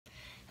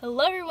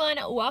Hello everyone,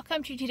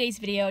 welcome to today's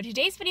video.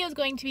 Today's video is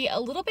going to be a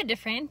little bit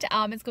different.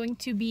 It's going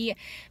to be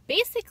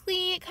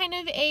basically kind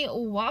of a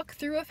walk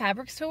through a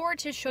fabric store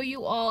to show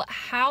you all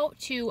how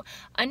to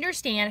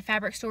understand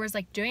fabric stores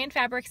like Joann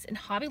Fabrics and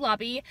Hobby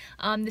Lobby.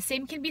 The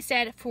same can be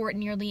said for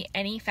nearly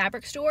any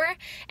fabric store,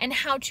 and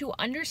how to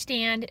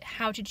understand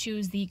how to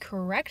choose the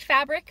correct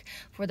fabric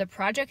for the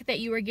project that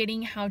you are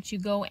getting, how to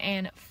go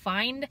and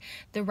find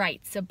the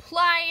right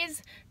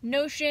supplies,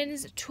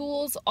 notions,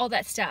 tools, all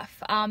that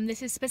stuff.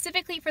 This is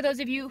specifically for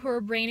those of you who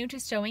are brand new to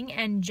sewing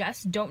and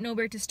just don't know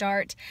where to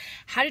start,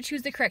 how to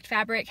choose the correct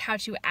fabric, how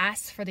to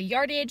ask for the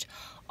yardage,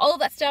 all of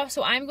that stuff.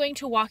 So I'm going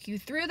to walk you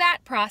through that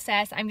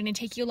process. I'm going to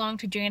take you along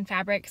to Joann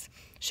Fabrics,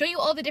 show you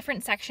all the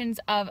different sections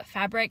of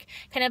fabric,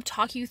 kind of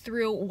talk you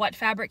through what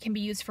fabric can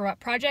be used for what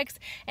projects,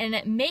 and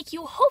make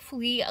you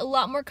hopefully a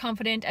lot more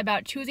confident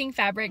about choosing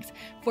fabrics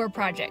for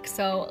projects.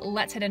 So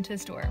let's head into the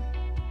store.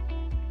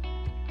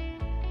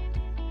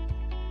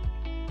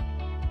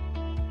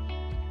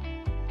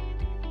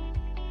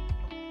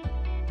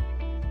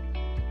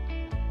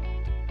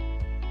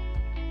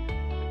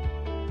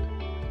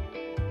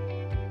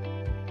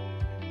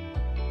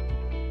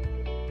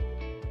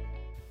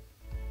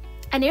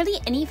 At nearly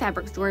any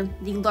fabric store,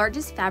 the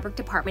largest fabric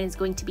department is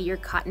going to be your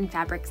cotton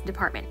fabrics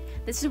department.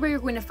 This is where you're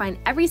going to find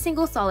every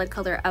single solid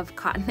color of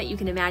cotton that you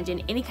can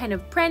imagine, any kind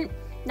of print,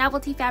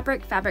 novelty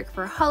fabric, fabric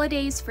for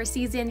holidays, for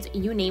seasons,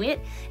 you name it.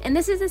 And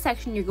this is the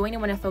section you're going to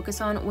want to focus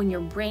on when you're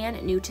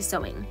brand new to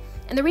sewing.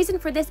 And the reason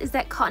for this is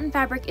that cotton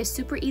fabric is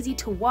super easy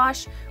to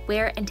wash,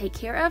 wear, and take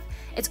care of.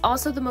 It's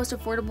also the most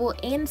affordable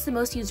and it's the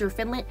most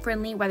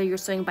user-friendly whether you're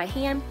sewing by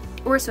hand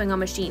or sewing on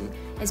machine.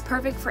 It's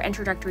perfect for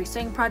introductory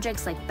sewing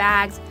projects like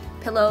bags,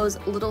 pillows,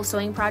 little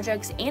sewing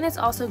projects, and it's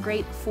also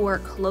great for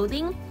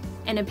clothing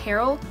and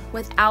apparel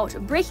without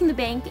breaking the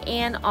bank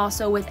and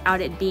also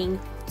without it being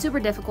super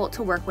difficult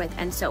to work with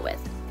and sew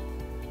with.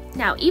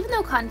 Now, even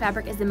though cotton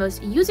fabric is the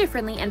most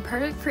user-friendly and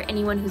perfect for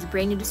anyone who's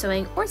brand new to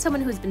sewing or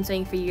someone who's been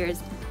sewing for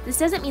years, this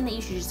doesn't mean that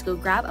you should just go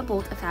grab a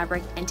bolt of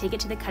fabric and take it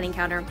to the cutting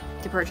counter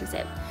to purchase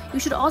it. You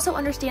should also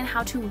understand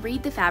how to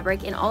read the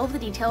fabric and all of the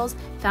details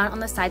found on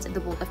the sides of the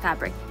bolt of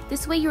fabric.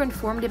 This way you're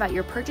informed about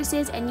your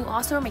purchases and you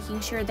also are making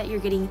sure that you're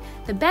getting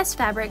the best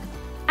fabric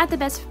at the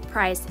best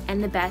price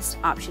and the best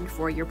option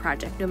for your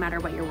project, no matter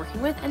what you're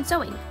working with and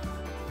sewing.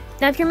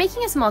 Now, if you're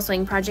making a small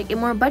sewing project, a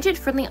more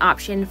budget-friendly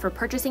option for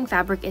purchasing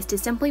fabric is to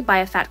simply buy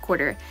a fat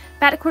quarter.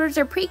 Fat quarters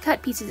are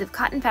pre-cut pieces of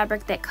cotton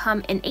fabric that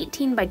come in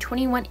 18 by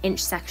 21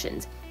 inch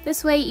sections.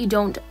 This way you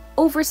don't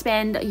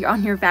overspend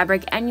on your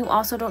fabric and you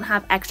also don't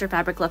have extra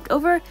fabric left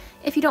over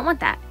if you don't want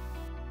that.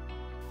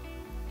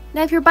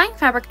 Now, if you're buying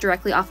fabric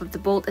directly off of the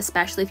bolt,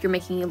 especially if you're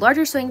making a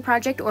larger sewing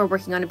project or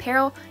working on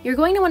apparel, you're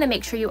going to want to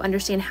make sure you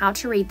understand how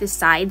to read the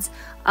sides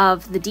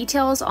of the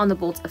details on the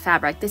bolts of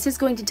fabric. This is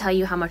going to tell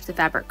you how much the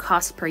fabric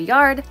costs per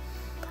yard,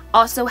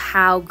 also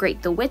how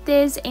great the width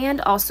is,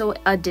 and also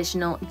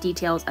additional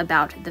details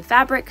about the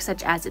fabric,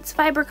 such as its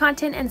fiber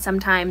content and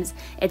sometimes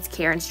its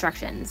care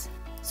instructions.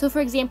 So for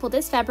example,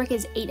 this fabric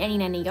is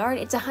 $8.99 a yard,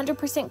 it's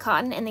 100%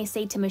 cotton, and they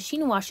say to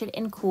machine wash it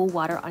in cool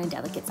water on a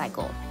delicate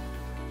cycle.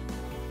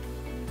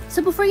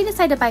 So before you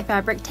decide to buy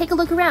fabric, take a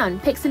look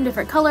around, pick some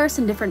different colors,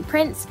 some different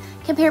prints,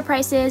 compare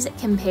prices,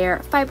 compare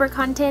fiber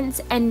contents,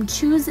 and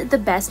choose the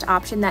best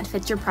option that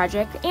fits your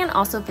project and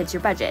also fits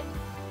your budget.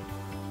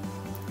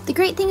 The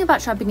great thing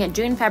about shopping at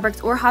Joann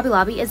Fabrics or Hobby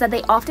Lobby is that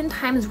they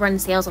oftentimes run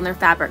sales on their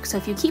fabric. So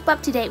if you keep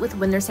up to date with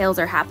when their sales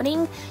are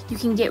happening, you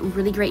can get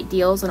really great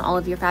deals on all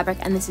of your fabric,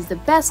 and this is the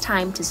best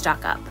time to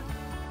stock up.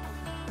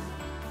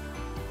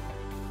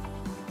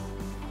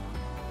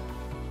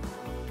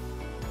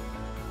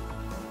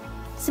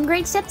 Some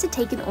great steps to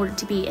take in order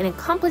to be an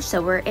accomplished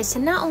sewer is to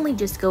not only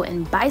just go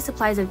and buy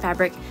supplies and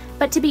fabric,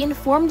 but to be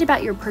informed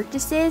about your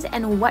purchases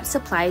and what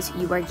supplies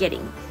you are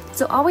getting.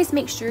 So always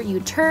make sure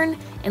you turn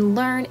and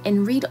learn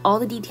and read all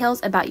the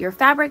details about your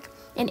fabric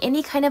and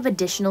any kind of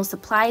additional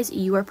supplies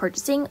you are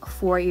purchasing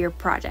for your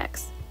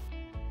projects.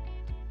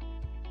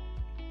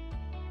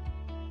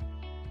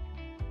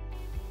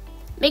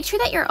 Make sure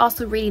that you're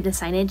also reading the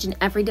signage in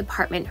every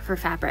department for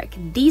fabric.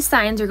 These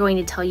signs are going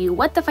to tell you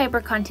what the fiber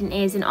content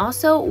is and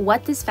also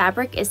what this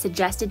fabric is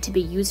suggested to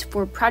be used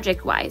for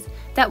project-wise.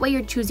 That way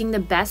you're choosing the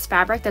best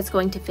fabric that's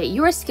going to fit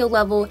your skill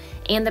level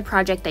and the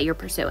project that you're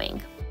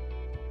pursuing.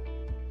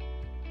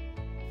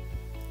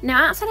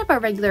 Now, outside of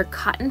our regular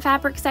cotton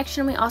fabric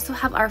section, we also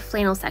have our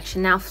flannel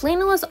section. Now,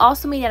 flannel is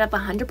also made out of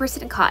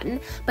 100% cotton,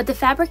 but the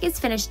fabric is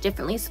finished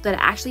differently so that it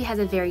actually has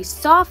a very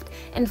soft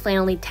and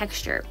flannel-y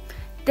texture.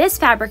 This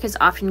fabric is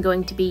often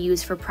going to be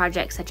used for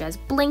projects such as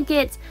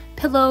blankets,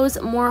 pillows,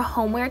 more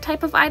homeware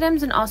type of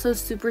items, and also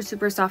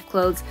super soft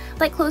clothes,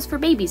 like clothes for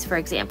babies, for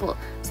example.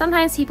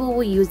 Sometimes people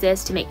will use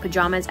this to make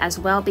pajamas as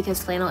well,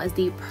 because flannel is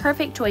the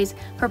perfect choice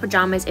for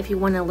pajamas if you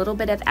want a little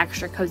bit of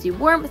extra cozy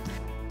warmth.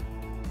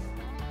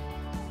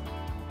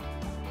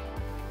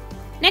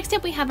 Next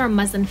up, we have our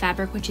muslin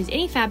fabric, which is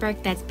any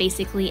fabric that's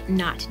basically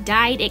not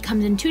dyed. It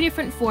comes in two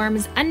different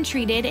forms,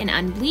 untreated and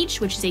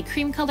unbleached, which is a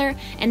cream color,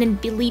 and then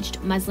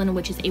bleached muslin,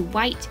 which is a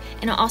white,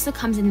 and it also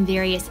comes in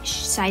various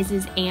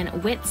sizes and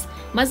widths.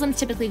 Muslin is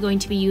typically going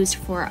to be used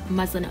for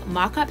muslin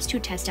mock-ups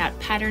to test out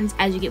patterns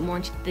as you get more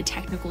into the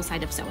technical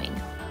side of sewing.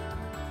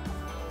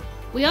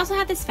 We also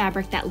have this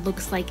fabric that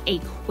looks like a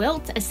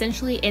quilt.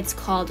 Essentially, it's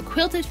called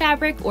quilted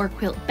fabric or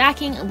quilt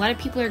backing. A lot of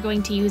people are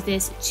going to use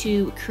this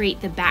to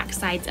create the back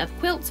sides of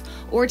quilts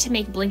or to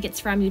make blankets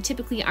from. You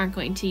typically aren't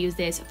going to use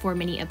this for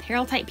many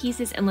apparel type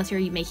pieces unless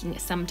you're making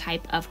some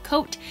type of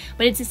coat,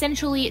 but it's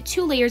essentially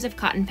 2 layers of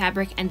cotton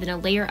fabric and then a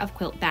layer of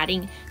quilt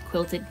batting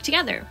quilted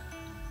together.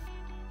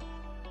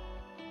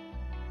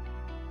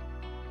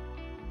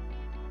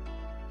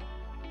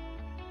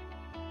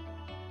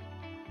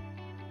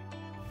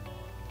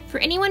 For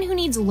anyone who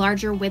needs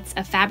larger widths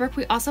of fabric,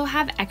 we also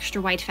have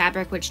extra wide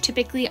fabric, which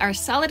typically are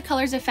solid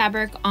colors of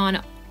fabric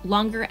on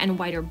longer and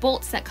wider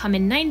bolts that come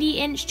in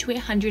 90-inch to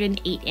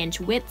 108-inch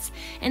widths,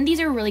 and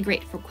these are really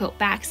great for quilt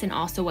backs and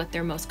also what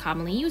they're most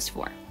commonly used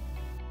for.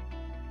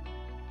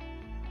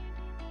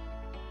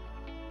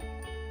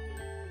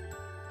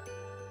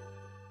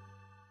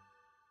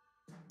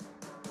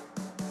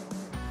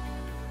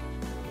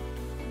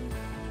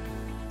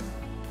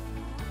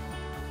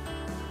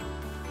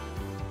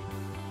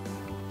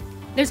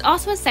 There's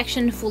also a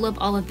section full of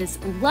all of this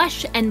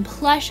lush and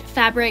plush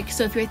fabric,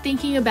 so if you're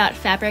thinking about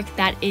fabric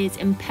that is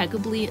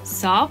impeccably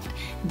soft,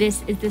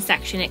 this is the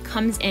section. It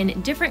comes in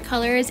different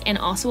colors and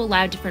also a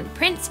lot of different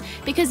prints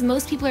because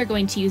most people are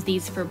going to use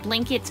these for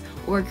blankets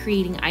or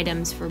creating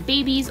items for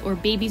babies or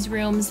babies'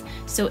 rooms.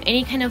 So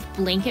any kind of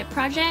blanket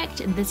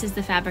project, this is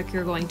the fabric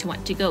you're going to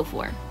want to go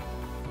for.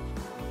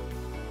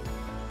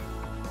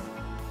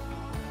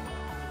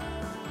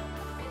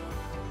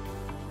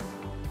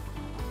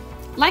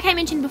 Like I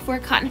mentioned before,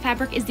 cotton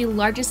fabric is the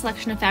largest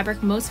selection of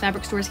fabric most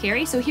fabric stores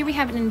carry, so here we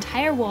have an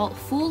entire wall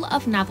full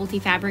of novelty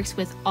fabrics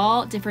with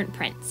all different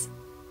prints.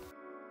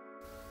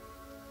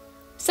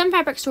 Some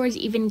fabric stores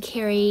even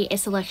carry a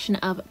selection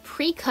of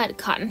pre-cut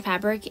cotton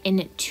fabric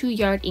in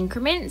 2-yard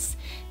increments.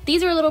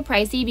 These are a little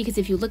pricey because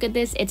if you look at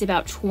this, it's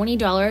about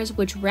 $20,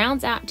 which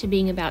rounds out to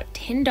being about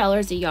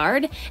 $10 a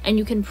yard, and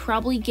you can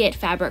probably get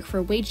fabric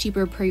for way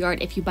cheaper per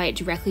yard if you buy it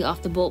directly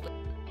off the bolt.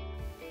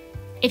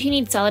 If you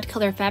need solid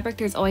color fabric,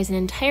 there's always an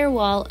entire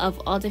wall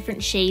of all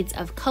different shades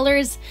of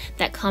colors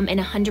that come in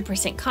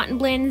 100% cotton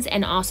blends,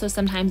 and also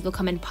sometimes they'll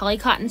come in poly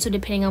cotton, so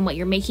depending on what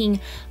you're making,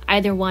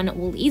 either one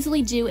will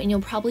easily do, and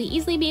you'll probably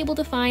easily be able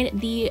to find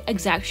the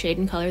exact shade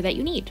and color that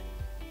you need.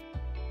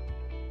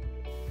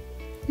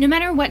 No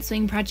matter what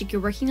sewing project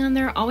you're working on,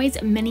 there are always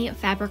many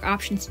fabric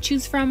options to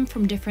choose from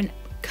different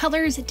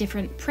colors,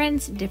 different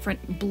prints,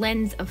 different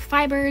blends of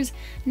fibers,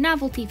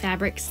 novelty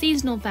fabric,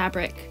 seasonal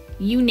fabric.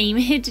 You name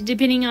it,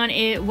 depending on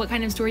what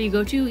kind of store you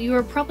go to, you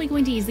are probably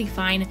going to easily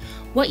find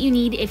what you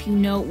need if you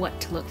know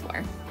what to look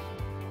for.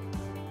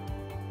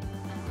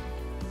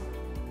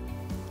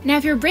 Now,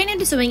 if you're brand new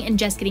to sewing and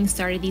just getting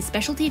started, the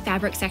specialty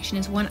fabric section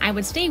is one I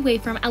would stay away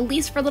from at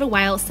least for a little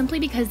while, simply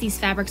because these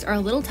fabrics are a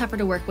little tougher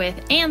to work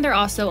with and they're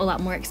also a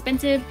lot more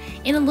expensive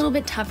and a little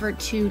bit tougher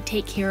to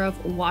take care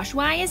of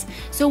wash-wise.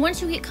 So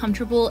once you get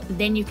comfortable,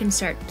 then you can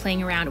start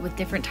playing around with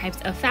different types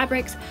of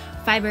fabrics,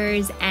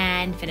 fibers,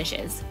 and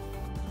finishes.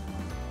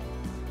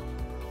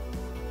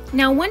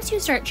 Now, once you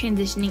start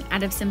transitioning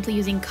out of simply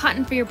using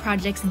cotton for your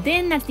projects,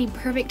 then that's the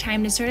perfect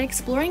time to start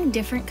exploring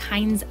different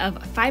kinds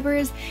of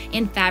fibers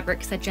and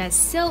fabrics such as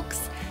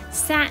silks,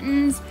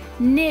 satins,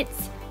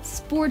 knits,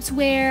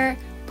 sportswear,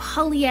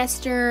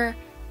 polyester,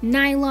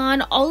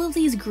 nylon, all of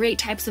these great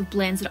types of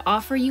blends that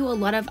offer you a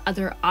lot of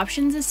other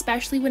options,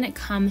 especially when it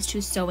comes to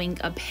sewing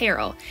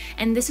apparel.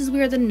 And this is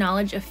where the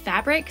knowledge of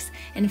fabrics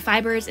and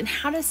fibers and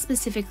how to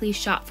specifically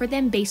shop for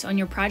them based on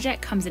your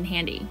project comes in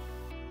handy.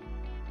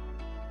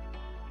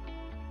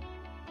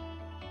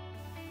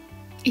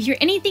 If you're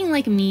anything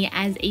like me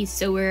as a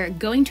sewer,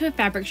 going to a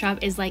fabric shop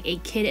is like a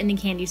kid in a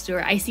candy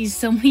store. I see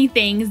so many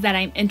things that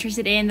I'm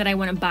interested in that I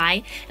want to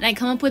buy, and I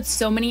come up with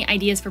so many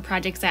ideas for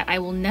projects that I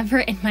will never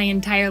in my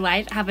entire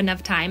life have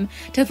enough time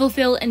to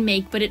fulfill and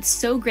make, but it's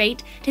so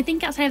great to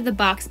think outside of the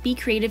box, be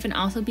creative, and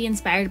also be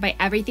inspired by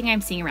everything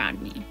I'm seeing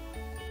around me.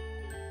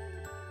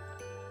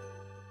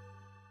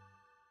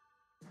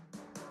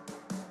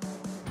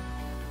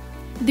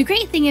 The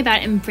great thing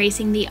about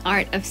embracing the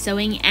art of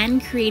sewing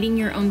and creating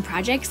your own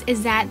projects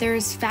is that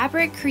there's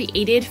fabric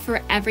created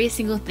for every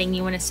single thing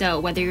you want to sew,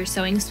 whether you're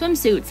sewing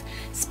swimsuits,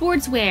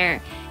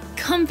 sportswear,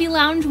 comfy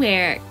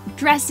loungewear,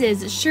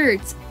 dresses,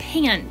 shirts,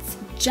 pants,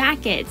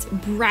 jackets,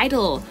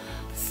 bridal,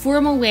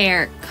 formal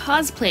wear,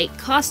 cosplay,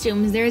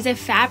 costumes. There is a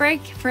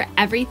fabric for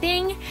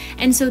everything,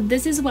 and so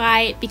this is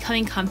why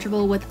becoming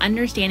comfortable with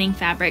understanding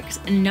fabrics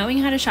and knowing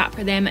how to shop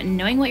for them,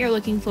 knowing what you're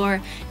looking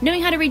for,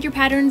 knowing how to read your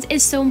patterns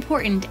is so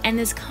important, and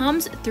this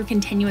comes through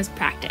continuous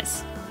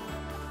practice.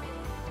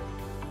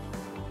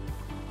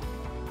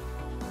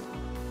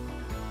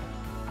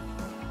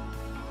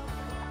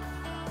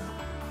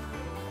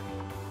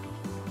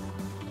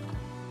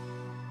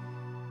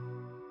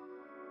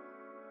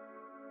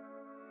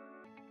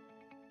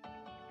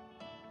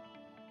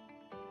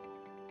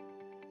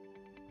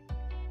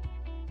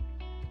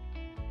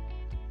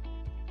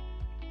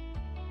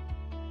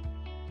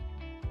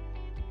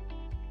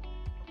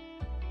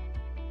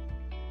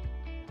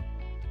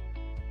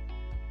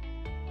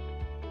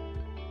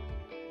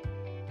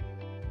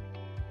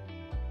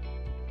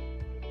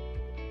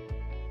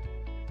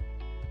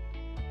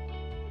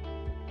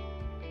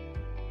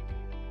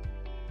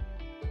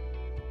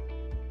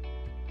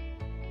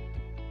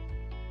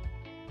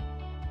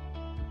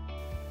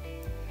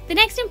 The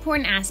next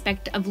important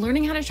aspect of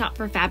learning how to shop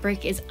for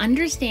fabric is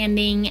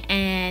understanding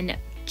and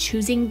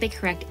choosing the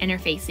correct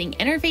interfacing.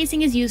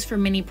 Interfacing is used for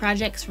many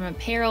projects, from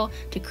apparel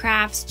to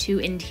crafts to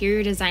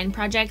interior design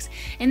projects,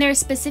 and there are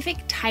specific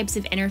types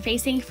of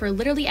interfacing for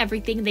literally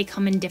everything. They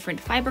come in different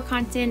fiber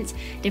contents,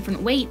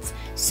 different weights,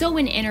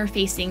 sew-in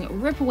interfacing,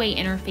 rip-away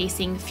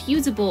interfacing,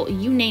 fusible,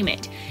 you name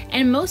it.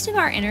 And most of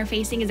our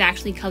interfacing is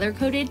actually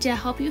color-coded to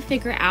help you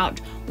figure out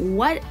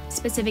what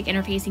specific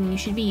interfacing you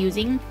should be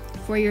using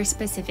for your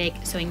specific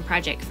sewing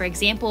project. For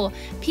example,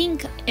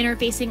 pink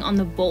interfacing on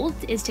the bolt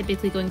is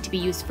typically going to be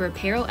used for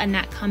apparel, and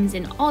that comes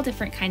in all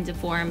different kinds of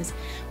forms.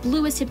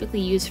 Blue is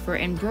typically used for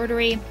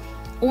embroidery.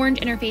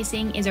 Orange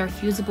interfacing is our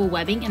fusible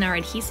webbing and our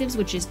adhesives,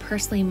 which is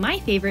personally my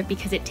favorite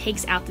because it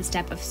takes out the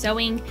step of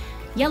sewing.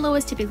 Yellow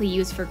is typically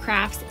used for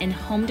crafts and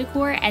home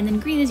decor, and then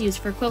green is used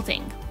for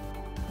quilting.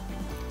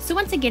 So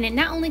once again, it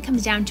not only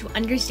comes down to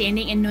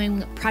understanding and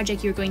knowing what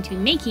project you're going to be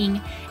making,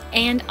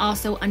 and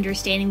also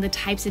understanding the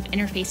types of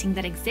interfacing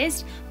that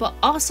exist, but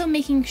also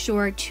making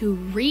sure to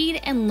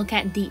read and look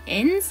at the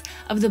ends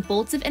of the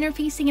bolts of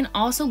interfacing, and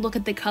also look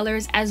at the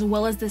colors as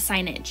well as the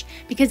signage,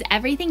 because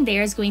everything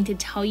there is going to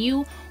tell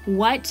you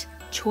what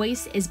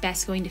choice is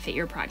best going to fit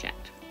your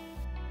project.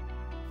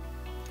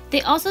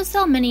 They also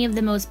sell many of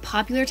the most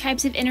popular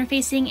types of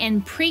interfacing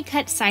in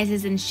pre-cut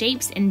sizes and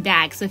shapes in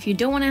bags, so if you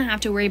don't want to have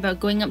to worry about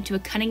going up to a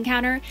cutting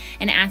counter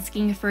and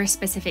asking for a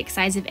specific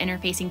size of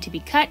interfacing to be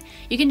cut,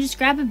 you can just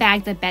grab a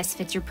bag that best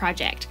fits your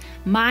project.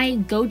 My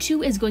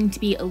go-to is going to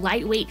be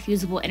lightweight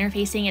fusible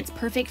interfacing. It's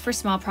perfect for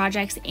small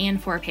projects and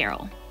for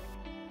apparel.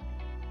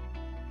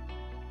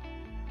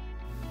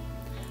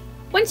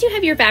 Once you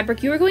have your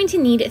fabric, you are going to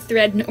need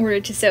thread in order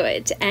to sew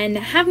it, and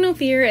have no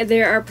fear,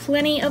 there are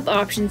plenty of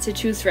options to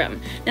choose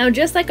from. Now,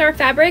 just like our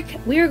fabric,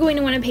 we are going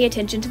to want to pay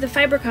attention to the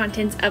fiber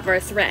contents of our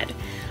thread.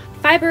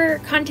 Fiber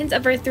contents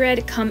of our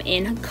thread come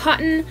in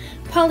cotton,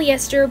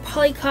 polyester,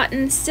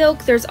 polycotton,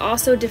 silk. There's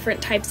also different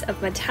types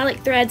of metallic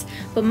threads,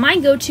 but my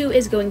go-to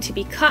is going to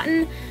be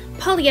cotton,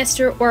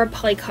 polyester, or a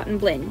polycotton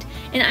blend.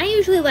 And I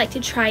usually like to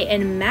try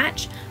and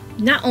match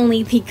not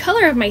only the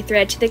color of my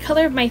thread to the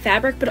color of my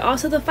fabric, but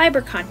also the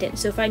fiber content.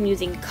 So if I'm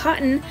using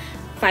cotton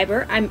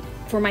fiber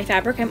for my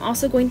fabric, I'm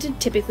also going to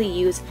typically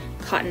use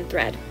cotton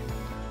thread.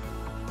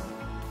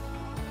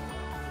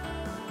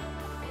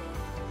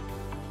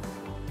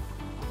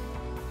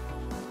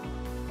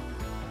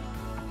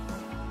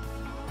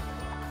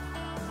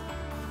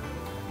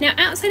 Now,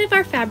 outside of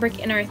our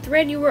fabric and our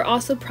thread, you are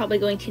also probably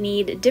going to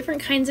need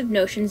different kinds of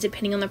notions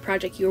depending on the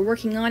project you're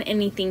working on.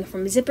 Anything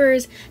from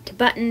zippers to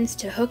buttons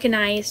to hook and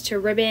eyes to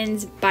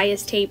ribbons,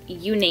 bias tape,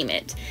 you name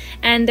it.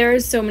 And there are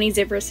so many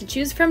zippers to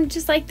choose from,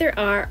 just like there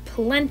are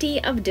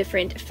plenty of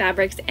different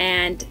fabrics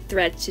and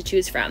threads to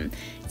choose from.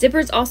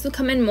 Zippers also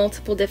come in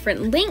multiple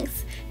different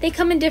lengths. They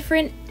come in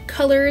different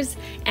colors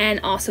and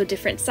also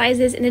different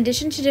sizes, in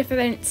addition to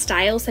different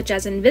styles such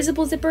as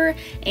invisible zipper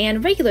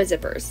and regular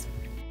zippers.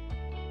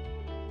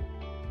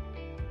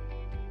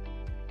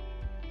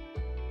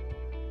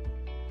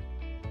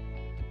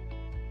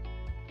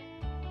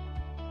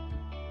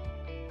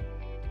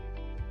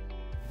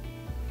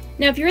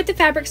 Now, if you're at the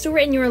fabric store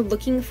and you're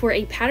looking for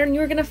a pattern,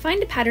 you're going to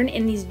find a pattern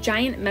in these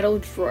giant metal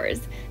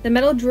drawers. The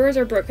metal drawers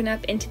are broken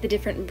up into the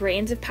different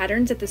brands of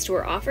patterns that the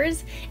store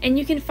offers, and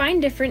you can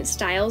find different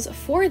styles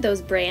for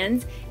those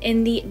brands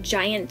in the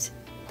giant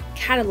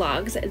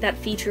catalogs that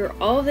feature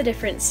all of the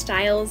different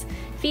styles,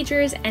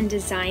 features, and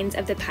designs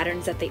of the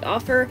patterns that they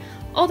offer.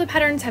 All the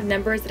patterns have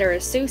numbers that are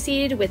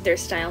associated with their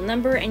style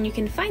number, and you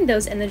can find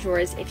those in the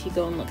drawers if you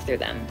go and look through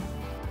them.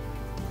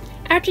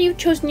 After you've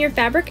chosen your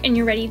fabric and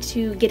you're ready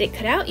to get it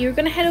cut out, you're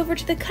going to head over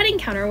to the cutting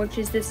counter, which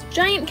is this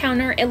giant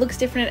counter. It looks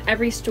different at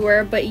every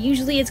store, but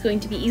usually it's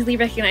going to be easily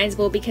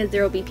recognizable because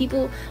there will be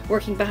people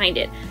working behind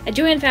it. At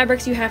Joann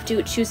Fabrics, you have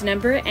to choose a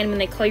number, and when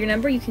they call your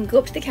number, you can go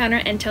up to the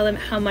counter and tell them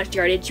how much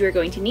yardage you are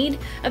going to need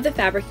of the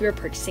fabric you are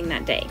purchasing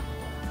that day.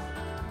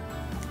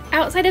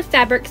 Outside of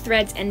fabric,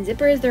 threads, and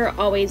zippers, there are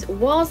always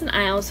walls and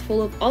aisles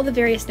full of all the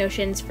various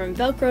notions, from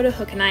Velcro to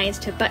hook and eyes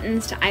to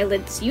buttons to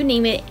eyelets, you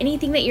name it.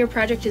 Anything that your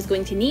project is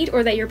going to need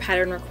or that your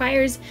pattern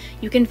requires,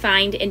 you can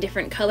find in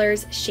different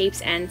colors,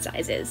 shapes, and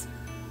sizes.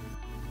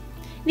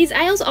 These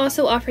aisles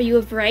also offer you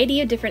a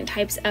variety of different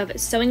types of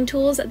sewing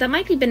tools that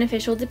might be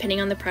beneficial depending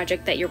on the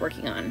project that you're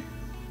working on.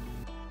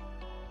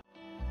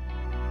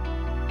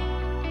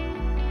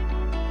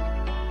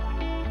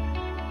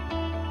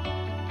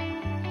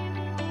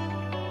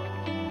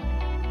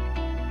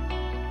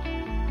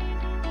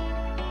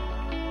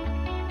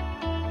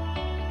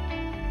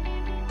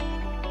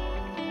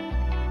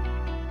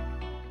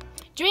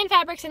 Joann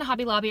Fabrics and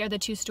Hobby Lobby are the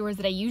two stores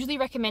that I usually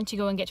recommend to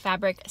go and get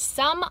fabric.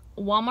 Some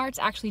Walmarts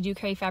actually do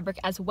carry fabric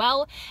as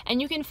well,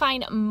 and you can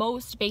find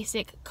most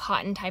basic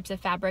cotton types of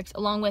fabrics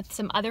along with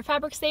some other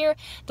fabrics there.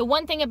 The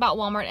one thing about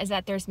Walmart is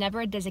that there's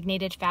never a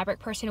designated fabric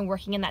person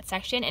working in that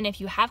section, and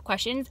if you have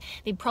questions,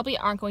 they probably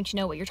aren't going to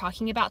know what you're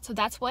talking about. So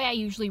that's why I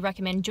usually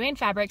recommend Joann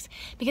Fabrics,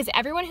 because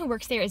everyone who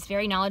works there is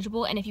very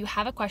knowledgeable, and if you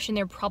have a question,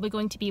 they're probably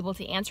going to be able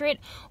to answer it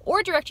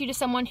or direct you to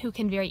someone who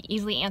can very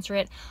easily answer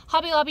it.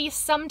 Hobby Lobby,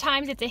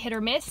 sometimes it's a hit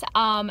or miss,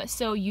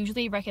 so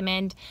usually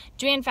recommend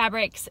Joann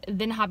Fabrics,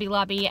 then Hobby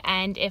Lobby,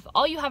 and if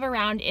all you have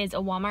around is a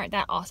Walmart,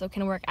 that also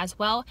can work as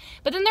well.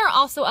 But then there are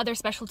also other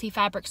specialty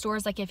fabric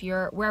stores, like if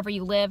you're wherever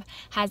you live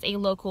has a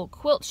local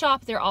quilt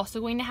shop, they're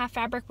also going to have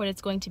fabric, but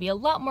it's going to be a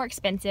lot more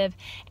expensive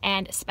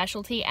and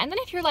specialty. And then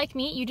if you're like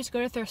me, you just go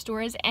to thrift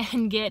stores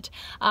and get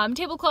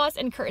tablecloths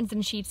and curtains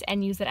and sheets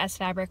and use that as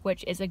fabric,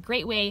 which is a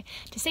great way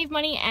to save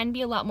money and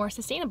be a lot more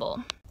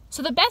sustainable.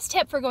 So the best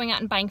tip for going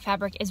out and buying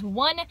fabric is,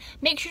 one,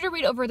 make sure to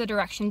read over the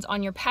directions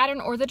on your pattern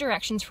or the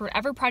directions for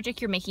whatever project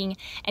you're making,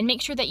 and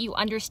make sure that you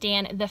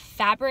understand the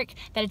fabric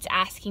that it's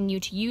asking you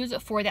to use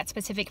for that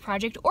specific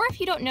project. Or if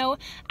you don't know,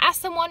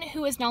 ask someone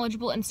who is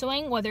knowledgeable in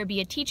sewing, whether it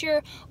be a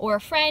teacher or a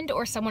friend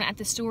or someone at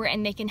the store,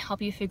 and they can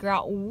help you figure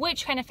out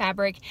which kind of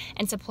fabric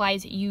and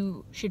supplies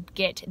you should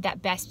get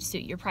that best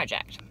suit your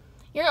project.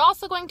 You're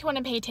also going to want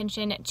to pay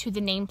attention to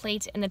the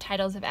nameplates and the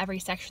titles of every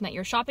section that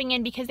you're shopping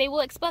in, because they will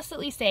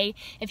explicitly say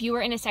if you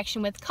are in a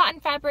section with cotton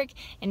fabric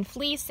and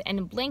fleece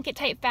and blanket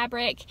type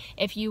fabric,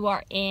 if you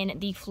are in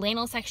the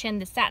flannel section,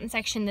 the satin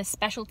section, the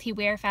specialty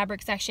wear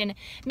fabric section.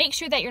 Make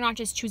sure that you're not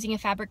just choosing a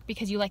fabric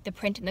because you like the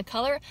print and the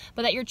color,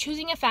 but that you're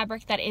choosing a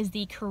fabric that is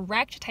the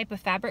correct type of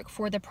fabric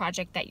for the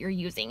project that you're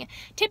using.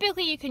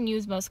 Typically you can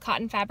use most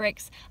cotton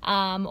fabrics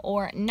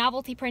or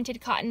novelty printed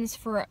cottons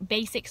for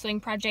basic sewing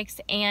projects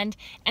and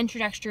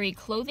introductory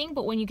clothing,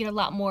 but when you get a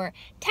lot more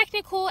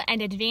technical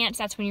and advanced,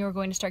 that's when you're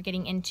going to start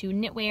getting into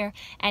knitwear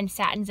and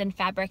satins and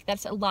fabric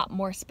that's a lot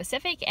more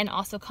specific and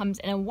also comes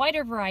in a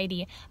wider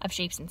variety of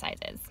shapes and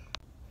sizes.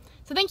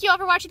 So thank you all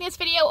for watching this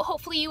video.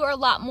 Hopefully you are a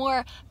lot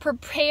more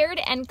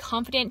prepared and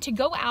confident to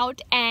go out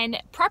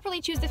and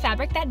properly choose the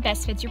fabric that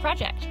best fits your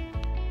project.